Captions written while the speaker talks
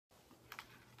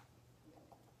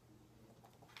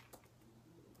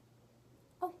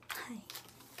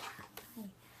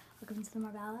welcome to the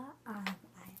Marbella. I'm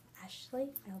Ashley.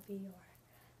 I'll be your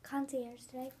concierge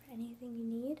today for anything you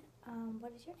need.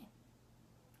 What is your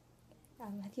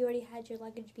name? Have you already had your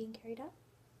luggage being carried up?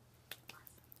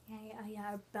 Awesome. Yeah,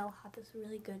 our bellhop is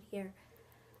really good here.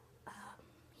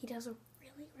 He does a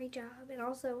really great job, and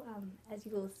also, as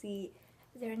you will see,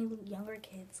 if there are any younger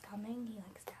kids coming, he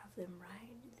likes to have them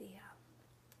ride the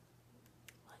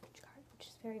luggage cart, which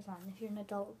is very fun. If you're an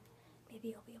adult, maybe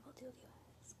you'll be able to if you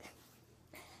ask.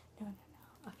 No.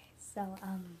 Okay, so,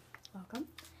 welcome.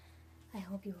 I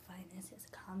hope you will find this as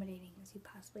accommodating as you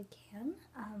possibly can.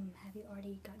 Have you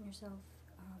already gotten yourself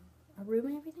a room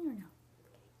and everything, or no?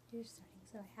 Okay, you're starting.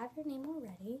 So I have your name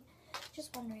already.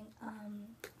 Just wondering,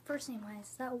 first name-wise,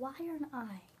 is that Y or an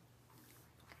I?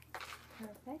 Okay,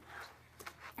 perfect.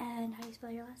 And how do you spell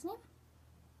your last name?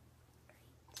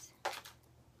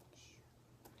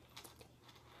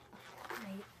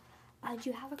 Great. Great. Do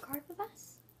you have a card with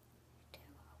us? You do?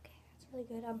 Okay, that's really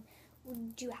good.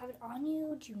 Do you have it on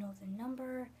you? Do you know the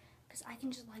number? Because I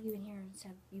can just log you in here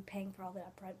instead of you paying for all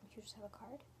that upfront. You just have a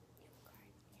card? You have a card.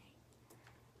 Yay.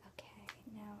 Okay,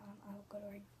 now I'll go to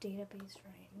our database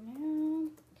right now.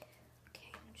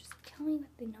 Okay, now just tell me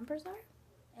what the numbers are.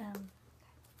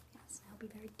 Yes, I'll be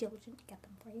very diligent to get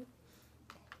them for you.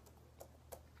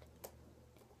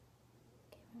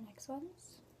 Okay, the next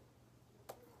ones.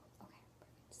 Okay, perfect.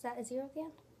 Is that a 0 at the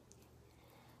end?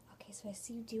 Okay, so I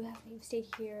see you've stayed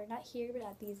here, not here, but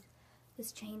at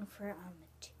this chain for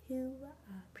 2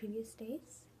 previous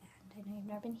days, and I know you've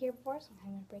never been here before, so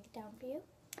I'm going to break it down for you.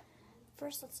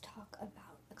 First, let's talk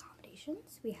about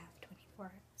accommodations. We have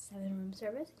 24/7 room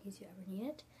service in case you ever need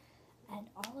it, and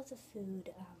all of the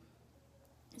food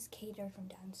is catered from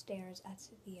downstairs at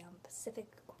the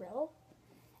Pacific Grill.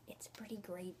 It's pretty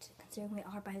great, considering we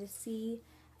are by the sea.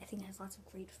 I think it has lots of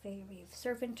great fare. We have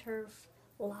surf and turf,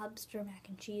 lobster mac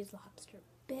and cheese, lobster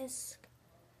bisque.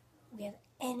 We have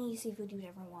any seafood you'd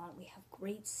ever want. We have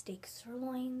great steak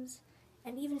sirloins,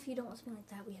 and even if you don't want something like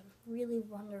that, we have really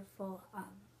wonderful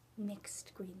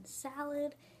mixed green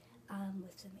salad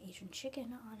with some Asian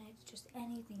chicken on it. Just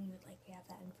anything you would like, we have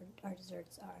that, and for our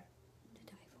desserts are to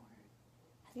die for.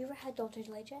 Have you ever had dulce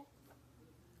de leche?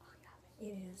 Oh, you haven't.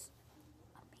 It is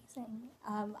amazing.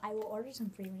 I will order some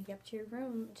for you when you get up to your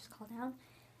room. Just call down,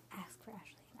 ask for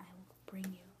Ashley, and I will bring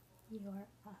you your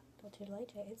dulce de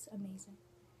leche. It's amazing.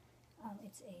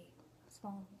 It's a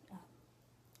small,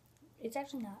 it's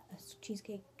actually not a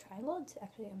cheesecake triangle, it's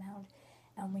actually a mound,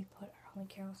 and we put our homemade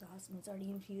caramel sauce, and it's already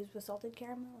infused with salted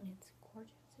caramel, and it's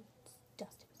gorgeous. It's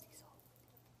dusted with sea salt.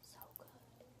 So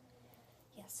good.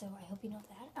 Yeah, so I hope you know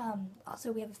that.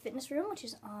 Also, we have a fitness room, which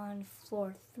is on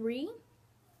floor 3.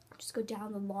 Just go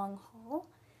down the long hall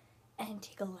and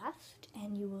take a left,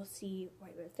 and you will see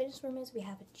right where the fitness room is. We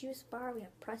have a juice bar, we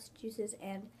have pressed juices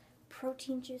and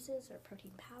protein juices or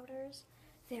protein powders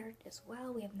there as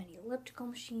well. We have many elliptical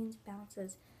machines,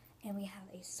 bounces, and we have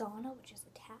a sauna which is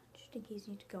attached in case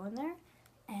you need to go in there.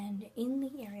 And in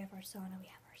the area of our sauna we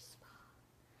have our spa.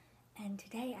 And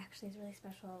today actually is really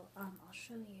special. I'll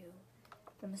show you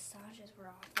the massages we're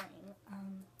offering.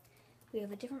 We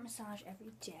have a different massage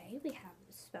every day. We have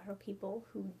special people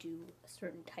who do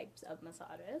certain types of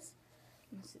masseuses,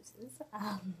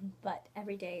 but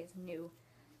every day is a new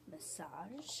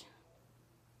massage.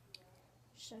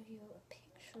 Show you a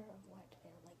picture of what they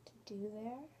would like to do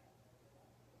there.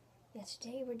 Yeah,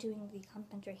 today we're doing the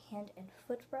complimentary hand and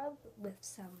foot rub with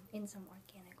some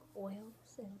organic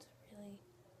oils, and it's really,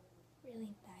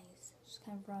 really nice. It just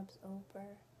kind of rubs over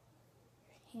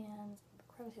your hands and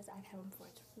crevices. I've had one before.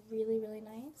 It's really, really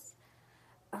nice.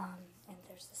 And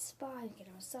there's the spa. You can get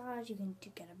a massage. You can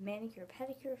get a manicure,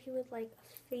 pedicure if you would like. A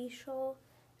facial.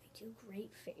 They do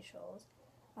great facials.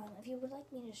 If you would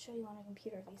like me to show you on a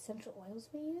computer the essential oils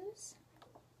we use,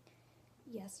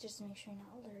 yes, just to make sure you're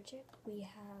not allergic, we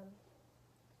have,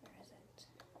 where is it?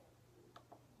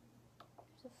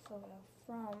 There's a photo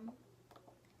from,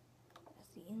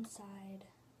 that's the inside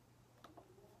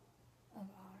of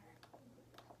our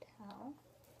hotel.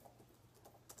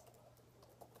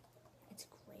 It's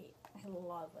great. I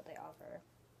love what they offer.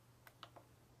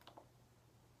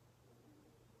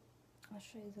 I'll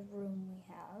show you the room we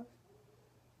have.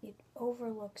 It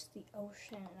overlooks the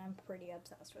ocean, and I'm pretty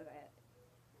obsessed with it.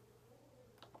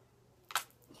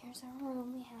 Here's our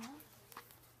room we have.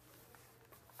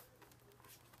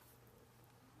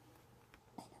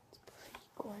 And it's pretty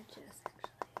gorgeous,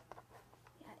 actually.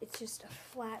 Yeah, it's just a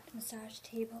flat massage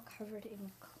table covered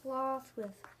in cloth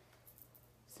with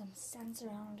some scents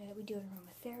around it. We do an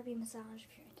aromatherapy massage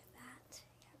if you're into that.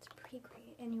 Yeah, it's pretty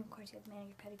great. And you, of course, you have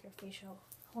manicure, pedicure, facial,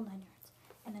 whole 9 yards.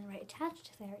 And then right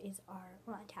attached there is our,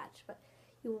 well, not attached, but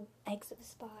You will exit the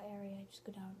spa area, just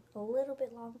go down a little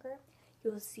bit longer.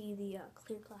 You will see the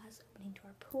clear glass opening to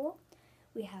our pool.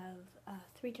 We have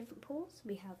 3 different pools.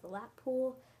 We have the lap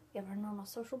pool. We have our normal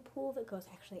social pool that goes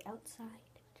actually outside,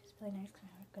 which is really nice because of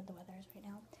how good the weather is right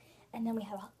now. And then we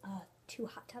have 2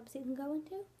 hot tubs you can go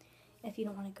into if you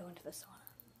don't want to go into the sauna.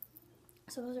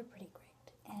 So those are pretty great.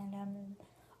 And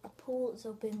our pool is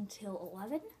open till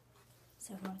 11.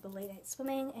 So if you want to go late night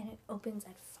swimming, and it opens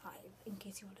at 5 in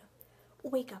case you want to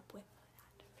wake up with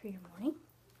that for your morning.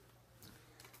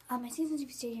 I see since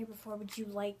you've stayed here before, would you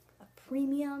like a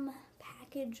premium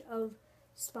package of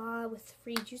spa with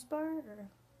free juice bar? Or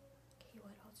okay,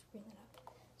 what? I'll just bring that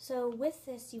up. So with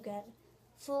this, you get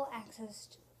full access,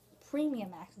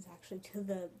 premium access actually, to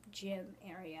the gym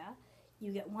area.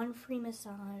 You get 1 free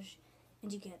massage,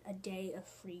 and you get a day of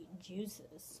free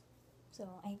juices. So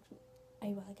are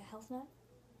you like a health nut?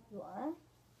 You are? Okay.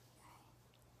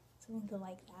 Something to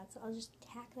like that. So I'll just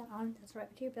tack that on. That's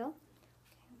right to your bill.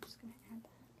 Okay, I'm just going to add that.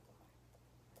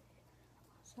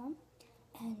 Awesome.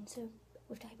 And so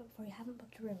we've talked about before, you haven't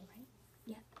booked a room, right?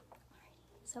 Yep.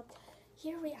 Alrighty. So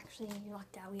here we actually, you're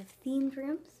locked out. We have themed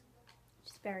rooms,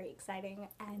 which is very exciting.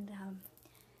 And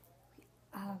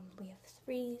we have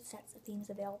 3 sets of themes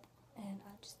available. And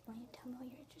just want you to tell me what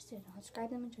you're interested in. I'll describe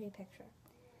them and show you a picture.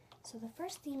 So the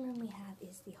first theme room we have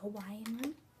is the Hawaiian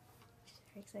room, which is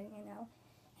very exciting, I know.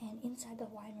 And inside the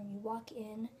Hawaiian room, you walk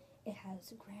in, it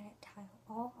has granite tile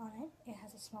all on it. It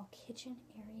has a small kitchen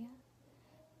area,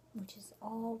 which is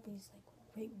all these like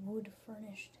great wood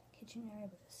furnished kitchen area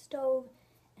with a stove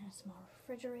and a small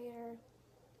refrigerator.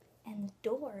 And the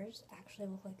doors actually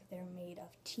look like they're made of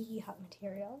tiki hut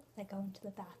material that go into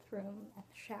the bathroom and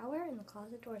the shower, and the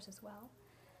closet doors as well.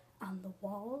 The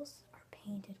walls are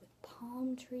painted with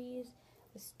palm trees.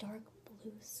 This dark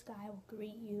blue sky will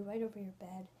greet you right over your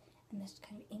bed, and this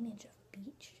kind of image of a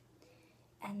beach.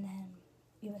 And then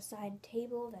you have a side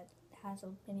table that has a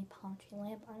mini palm tree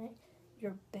lamp on it.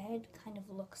 Your bed kind of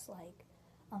looks like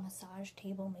a massage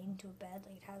table made into a bed.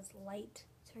 Like, it has light.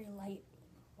 It's very light,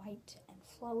 white, and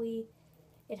flowy.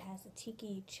 It has the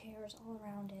tiki chairs all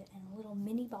around it and a little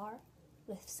mini bar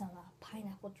with some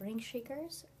pineapple drink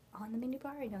shakers on the mini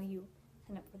bar. I know you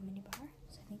signed up for the mini bar,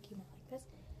 so I think you might like this.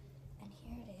 And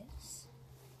here it is.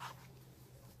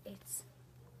 It's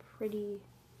pretty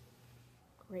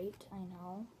great, I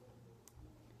know.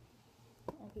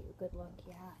 I'll get you a good look.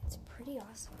 Yeah, it's pretty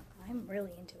awesome. I'm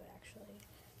really into it, actually.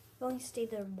 I've only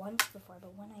stayed there once before,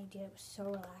 but when I did, it was so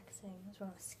relaxing. There's one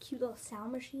of those cute little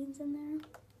sound machines in there.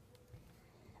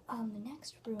 The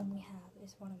next room we have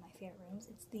is one of my favorite rooms.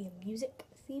 It's the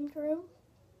music-themed room.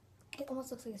 It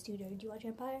almost looks like a studio. Do you watch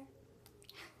Empire?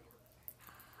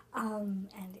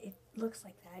 And it looks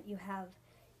like that.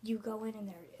 You go in and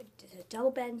there's a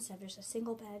double bed instead of just a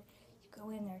single bed. You go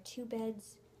in, there are 2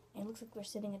 beds, and it looks like we're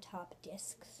sitting atop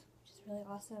discs, which is really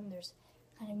awesome. There's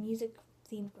kind of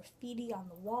music-themed graffiti on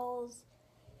the walls.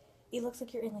 It looks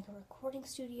like you're in like a recording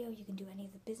studio. You can do any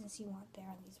of the business you want there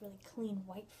on these really clean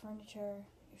white furniture.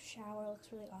 Your shower looks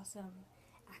really awesome.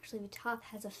 Actually, the top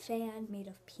has a fan made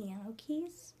of piano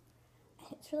keys.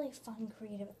 It's really a fun,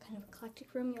 creative, kind of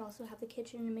eclectic room. You also have the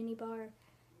kitchen and a mini bar,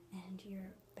 and your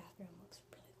bathroom looks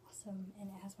really awesome. And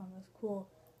it has one of those cool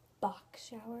box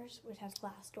showers, which has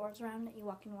glass doors around it. You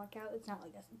walk in and walk out. It's not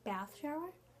like a bath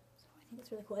shower, so I think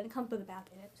it's really cool. And it comes with a bath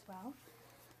in it as well.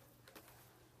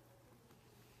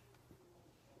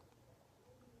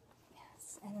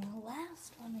 Yes, and then the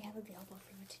last one we have available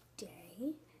for you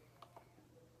today.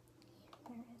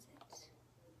 Where is it?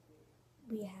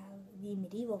 We have the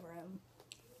medieval room.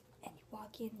 And you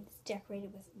walk in, it's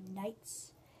decorated with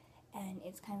knights, and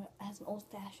it's kind of has an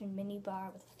old-fashioned mini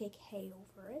bar with fake hay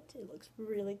over it. It looks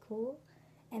really cool.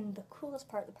 And the coolest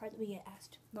part, the part that we get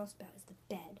asked most about, is the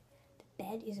bed. The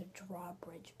bed is a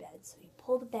drawbridge bed, so you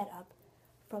pull the bed up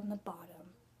from the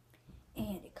bottom,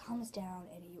 and it comes down,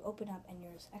 and you open up, and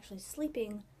you're actually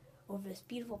sleeping over this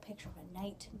beautiful picture of a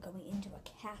knight going into a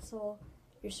castle.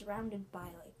 You're surrounded by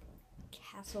like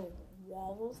castle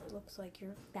walls. It looks like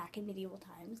you're back in medieval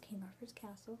times, King Arthur's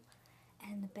castle,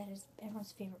 and the bed is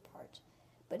everyone's favorite part.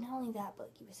 But not only that, but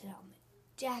like you can sit out on the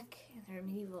deck, and there are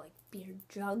medieval like beer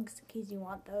jugs in case you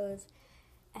want those.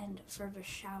 And for the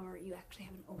shower, you actually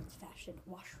have an old-fashioned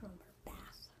washroom or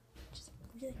bath, which is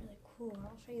really, really cool. And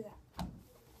I'll show you that.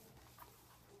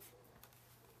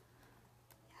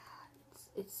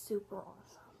 Yeah, it's super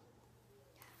awesome.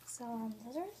 So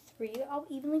those are 3, all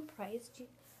evenly priced. You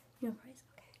know price?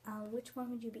 Okay. Which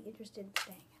one would you be interested in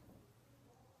staying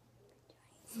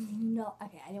in? No,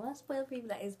 okay, I didn't want to spoil it for you, but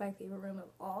that is my favorite room of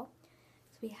all.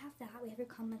 So we have that. We have your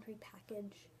complimentary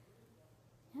package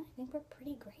yeah, I think we're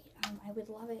pretty great. I would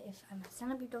love it if I'm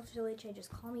send up your Dulce de Leche.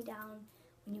 Just call me down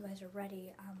when you guys are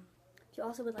ready. If you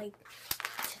also would like,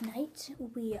 tonight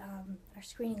we are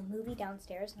screening a movie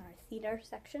downstairs in our theater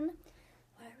section.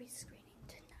 What are we screening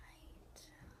tonight?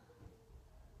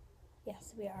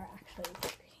 Yes, we are actually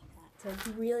screening that. So it's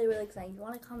really, really exciting. If you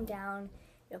want to come down,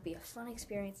 it'll be a fun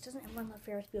experience. Doesn't everyone love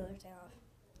Ferris Bueller's Day Off?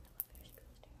 I love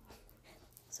Ferris Bueller's Day Off.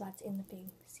 So that's in the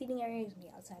big seating area. It's going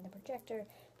to be outside the projector.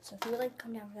 So if you would like to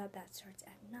come down for that, that starts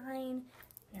at 9.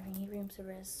 Whenever you need room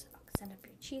service, I'll send up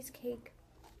your cheesecake.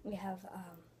 We have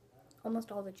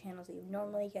almost all the channels that you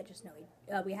normally get. Just know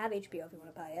we have HBO if you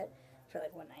want to buy it for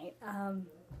like one night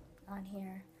on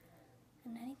here.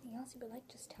 And anything else you would like,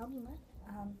 just tell me when.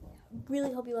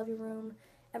 Really hope you love your room.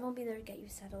 Everyone will be there to get you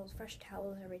settled. Fresh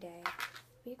towels every day.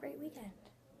 It'll be a great weekend.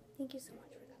 Thank you so much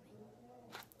for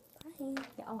coming. Bye.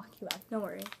 Yeah, I'll walk you back. No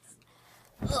worries.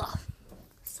 Ugh.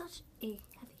 Such a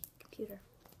heavy computer.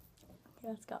 Okay,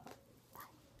 let's go.